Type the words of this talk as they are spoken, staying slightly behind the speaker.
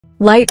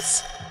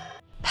Lights,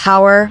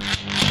 power,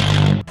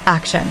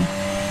 action.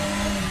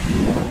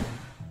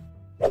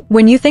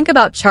 When you think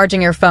about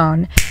charging your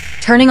phone,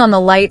 turning on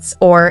the lights,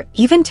 or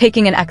even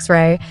taking an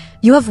X-ray,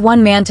 you have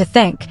one man to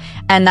thank,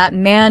 and that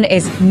man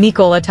is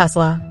Nikola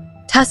Tesla.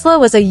 Tesla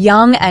was a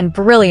young and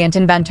brilliant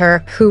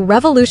inventor who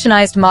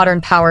revolutionized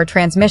modern power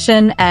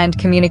transmission and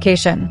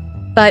communication.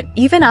 But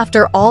even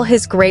after all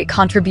his great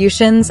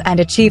contributions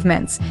and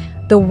achievements,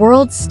 the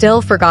world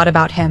still forgot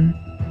about him.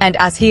 And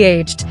as he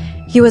aged,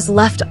 he was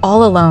left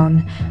all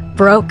alone,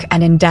 broke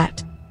and in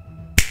debt.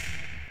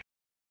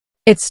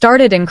 It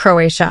started in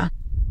Croatia.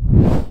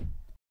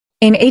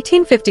 In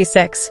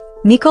 1856,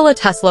 Nikola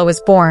Tesla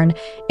was born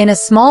in a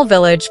small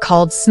village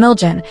called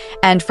Smiljan,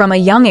 and from a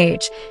young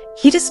age,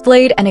 he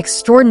displayed an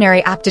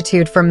extraordinary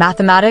aptitude for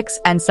mathematics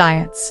and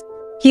science.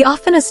 He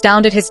often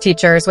astounded his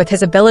teachers with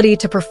his ability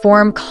to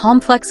perform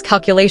complex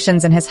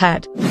calculations in his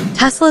head.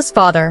 Tesla's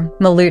father,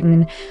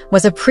 Milutin,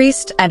 was a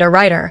priest and a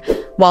writer,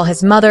 while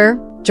his mother,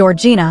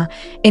 Georgina,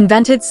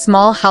 invented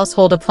small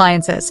household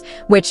appliances,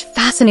 which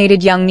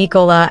fascinated young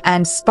Nikola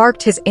and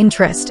sparked his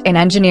interest in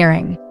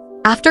engineering.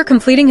 After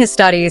completing his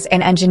studies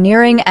in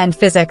engineering and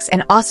physics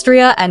in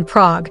Austria and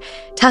Prague,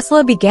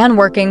 Tesla began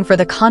working for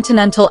the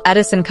Continental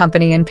Edison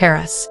Company in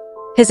Paris.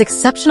 His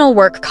exceptional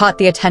work caught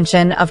the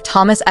attention of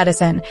Thomas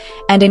Edison,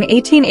 and in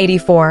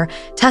 1884,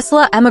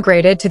 Tesla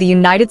emigrated to the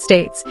United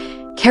States,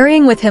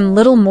 carrying with him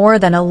little more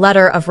than a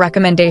letter of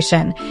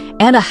recommendation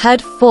and a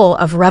head full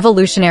of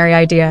revolutionary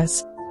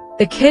ideas.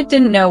 The kid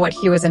didn't know what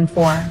he was in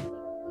for.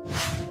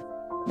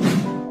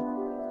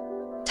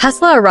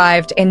 Tesla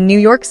arrived in New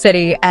York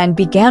City and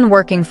began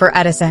working for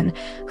Edison,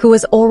 who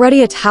was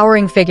already a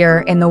towering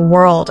figure in the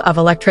world of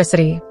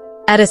electricity.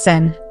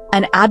 Edison,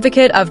 an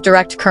advocate of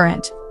direct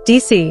current,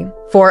 DC,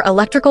 for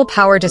electrical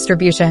power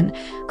distribution,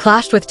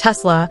 clashed with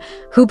Tesla,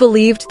 who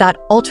believed that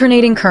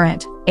alternating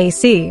current,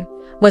 AC,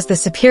 was the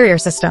superior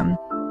system.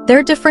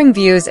 Their differing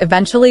views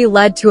eventually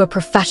led to a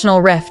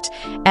professional rift,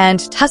 and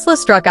Tesla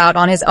struck out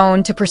on his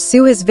own to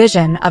pursue his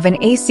vision of an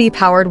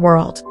AC-powered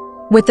world.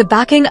 With the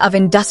backing of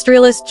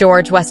industrialist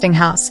George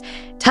Westinghouse,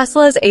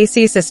 Tesla's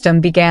AC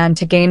system began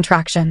to gain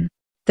traction.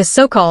 The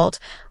so-called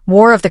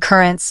War of the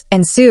Currents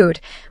ensued,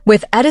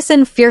 with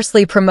Edison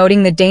fiercely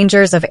promoting the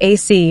dangers of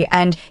AC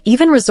and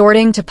even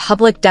resorting to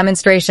public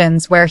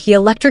demonstrations where he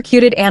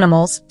electrocuted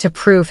animals to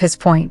prove his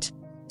point.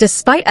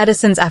 Despite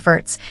Edison's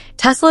efforts,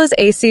 Tesla's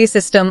AC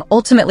system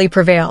ultimately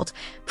prevailed,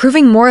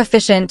 proving more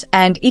efficient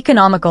and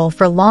economical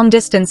for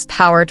long-distance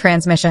power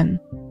transmission.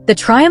 The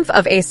triumph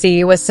of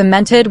AC was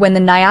cemented when the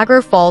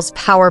Niagara Falls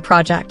Power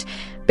Project,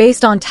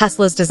 based on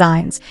Tesla's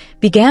designs,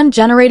 began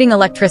generating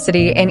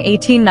electricity in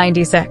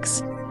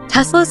 1896.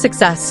 Tesla's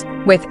success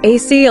with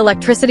AC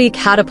electricity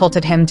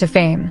catapulted him to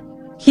fame.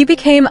 He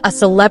became a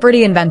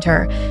celebrity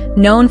inventor,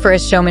 known for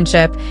his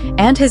showmanship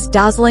and his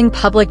dazzling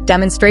public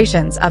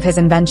demonstrations of his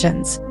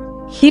inventions.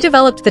 He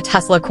developed the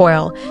Tesla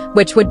Coil,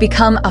 which would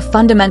become a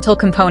fundamental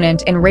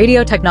component in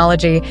radio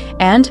technology,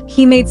 and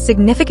he made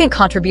significant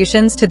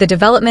contributions to the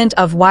development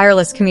of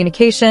wireless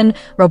communication,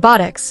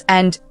 robotics,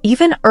 and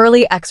even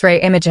early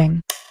X-ray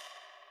imaging.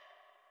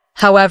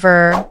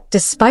 However,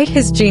 despite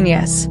his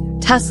genius,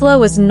 Tesla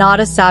was not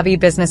a savvy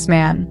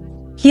businessman.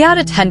 He had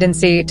a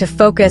tendency to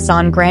focus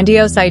on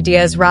grandiose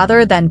ideas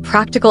rather than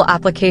practical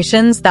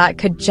applications that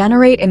could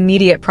generate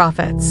immediate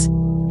profits.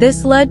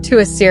 This led to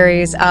a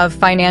series of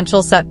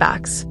financial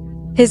setbacks.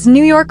 His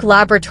New York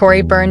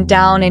laboratory burned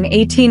down in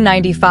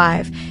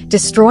 1895,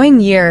 destroying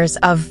years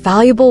of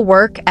valuable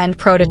work and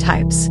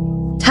prototypes.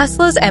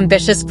 Tesla's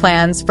ambitious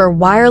plans for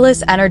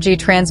wireless energy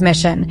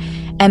transmission,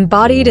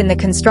 embodied in the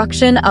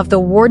construction of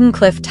the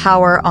Wardenclyffe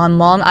Tower on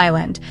Long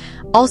Island,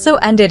 also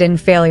ended in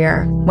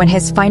failure when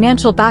his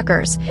financial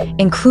backers,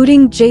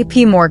 including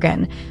J.P.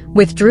 Morgan,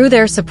 withdrew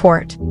their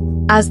support.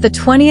 As the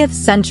 20th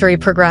century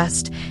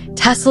progressed,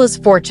 Tesla's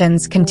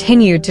fortunes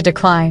continued to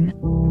decline.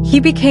 He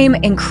became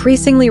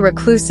increasingly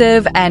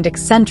reclusive and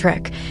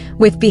eccentric,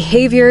 with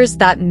behaviors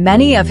that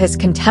many of his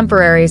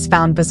contemporaries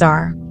found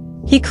bizarre.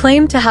 He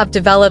claimed to have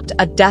developed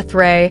a death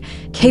ray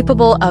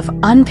capable of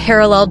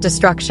unparalleled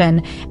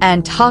destruction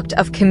and talked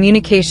of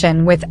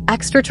communication with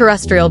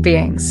extraterrestrial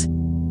beings.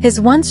 His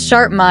once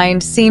sharp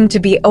mind seemed to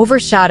be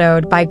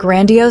overshadowed by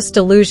grandiose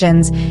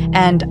delusions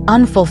and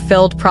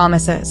unfulfilled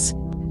promises.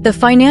 The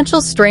financial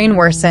strain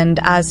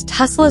worsened as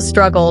Tesla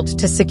struggled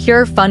to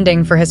secure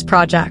funding for his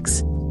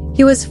projects.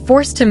 He was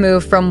forced to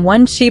move from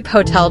one cheap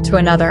hotel to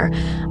another,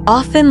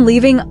 often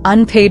leaving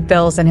unpaid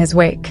bills in his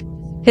wake.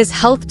 His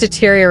health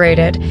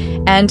deteriorated,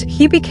 and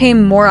he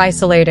became more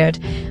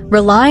isolated,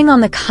 relying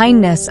on the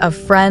kindness of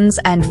friends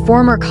and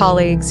former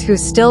colleagues who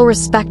still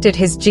respected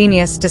his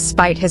genius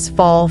despite his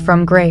fall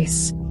from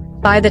grace.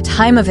 By the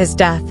time of his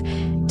death,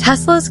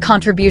 Tesla's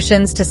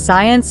contributions to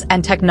science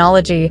and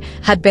technology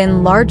had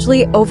been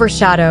largely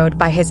overshadowed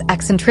by his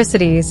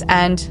eccentricities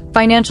and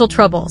financial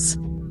troubles.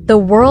 The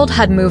world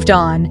had moved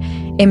on,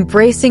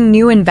 embracing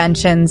new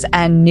inventions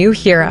and new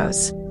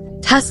heroes.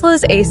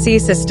 Tesla's AC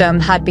system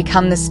had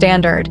become the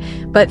standard,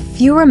 but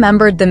few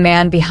remembered the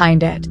man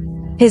behind it.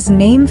 His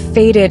name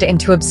faded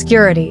into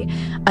obscurity,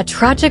 a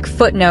tragic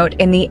footnote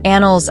in the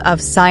annals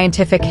of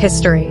scientific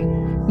history.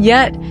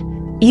 Yet,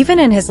 even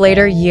in his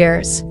later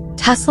years,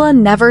 Tesla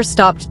never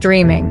stopped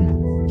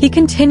dreaming. He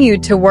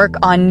continued to work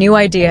on new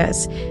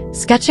ideas,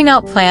 sketching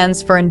out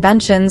plans for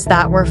inventions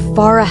that were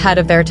far ahead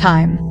of their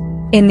time.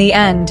 In the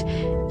end,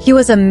 he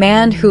was a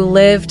man who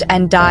lived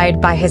and died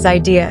by his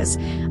ideas,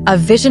 a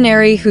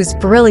visionary whose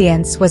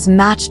brilliance was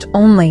matched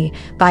only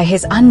by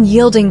his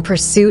unyielding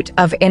pursuit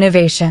of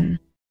innovation.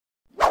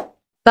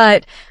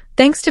 But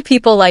thanks to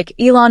people like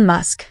Elon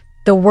Musk,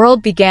 the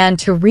world began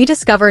to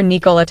rediscover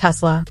Nikola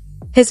Tesla.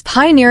 His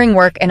pioneering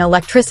work in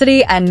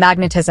electricity and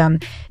magnetism,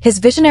 his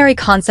visionary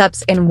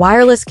concepts in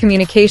wireless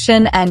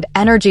communication and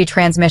energy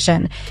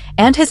transmission,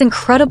 and his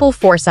incredible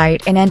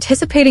foresight in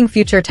anticipating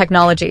future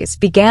technologies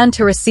began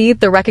to receive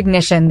the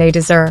recognition they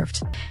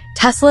deserved.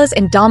 Tesla's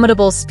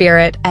indomitable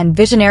spirit and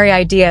visionary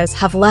ideas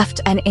have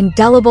left an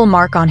indelible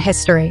mark on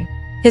history.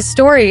 His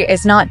story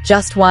is not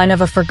just one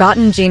of a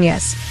forgotten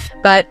genius,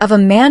 but of a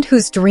man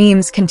whose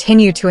dreams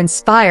continue to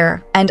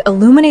inspire and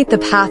illuminate the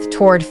path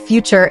toward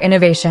future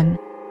innovation.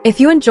 If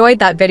you enjoyed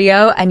that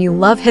video and you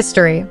love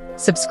history,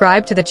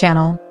 subscribe to the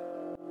channel.